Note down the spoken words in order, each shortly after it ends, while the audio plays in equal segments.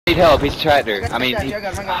Need help, he's a tractor. I mean,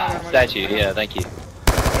 statue, yeah, thank you.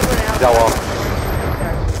 He's out wall.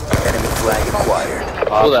 Enemy flag acquired.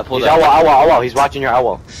 Pull that, pull He's that. out wall. He's watching your out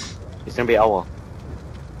wall. He's gonna be out wall.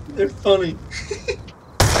 They're funny.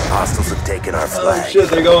 Hostiles have taken our flag. Oh shit,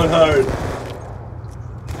 they're going hard.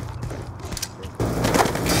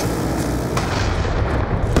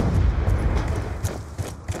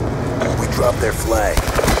 We dropped their flag.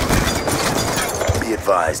 Be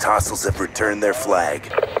advised, hostiles have returned their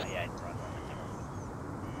flag.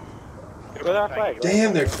 Where's our flag?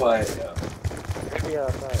 Damn, they're quiet.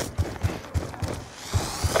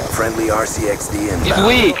 Friendly RCXD inbound. He's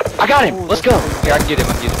weak! I got him! Let's go! Here, I can get him,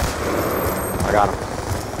 I can get him. I got him.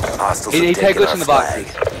 Hostiles He have take taken us our in the flag.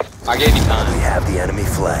 boxes. I gave you We time. have the enemy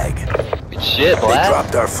flag. Good shit, They Blast.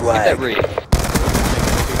 dropped our Get that flag. rig.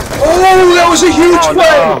 Oh, that was a huge play!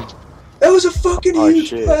 no. That was a fucking Oh, huge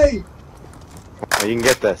shit. play! Oh, you can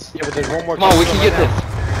get this. Yeah, but there's one more. Come on, we can get this.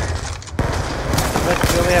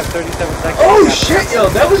 We only have 37 seconds. Oh shit, yo,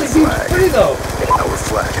 that was a huge play though! Our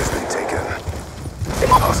flag has been taken.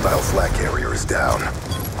 Hostile flag carrier is down.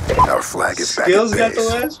 Our flag is back Skills at got the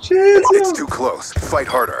base. last chance, It's yo! too close. Fight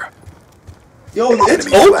harder. Yo, it's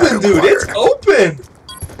Enemy flag open, dude, it's acquired. open!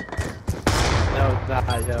 No, it's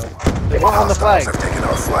not, yo. There's one on the flag. Hostiles have taken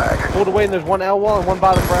our flag. Pulled away and there's one L wall and one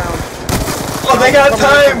bottom brown. Oh, they got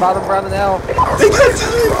time! Bottom brown and L. Our They flag got has been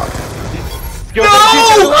time! dropped. Go, No!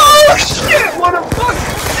 Oh shit, what a fuck!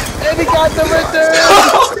 And he got the return!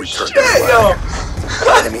 Oh shit, yo!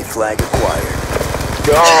 Enemy flag acquired.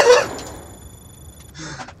 Go!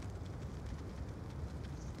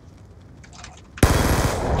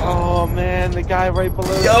 Oh man, the guy right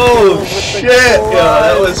below. Yo, with the shit, yo, goal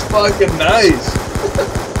that line. was fucking nice!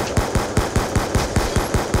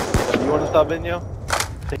 You wanna stop in, yo?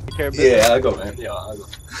 Take care of business. Yeah, I'll go, man. Yeah, I'll go.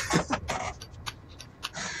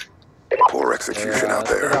 Poor execution Yeah, out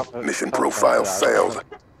there. let's get out. Mission profile failed.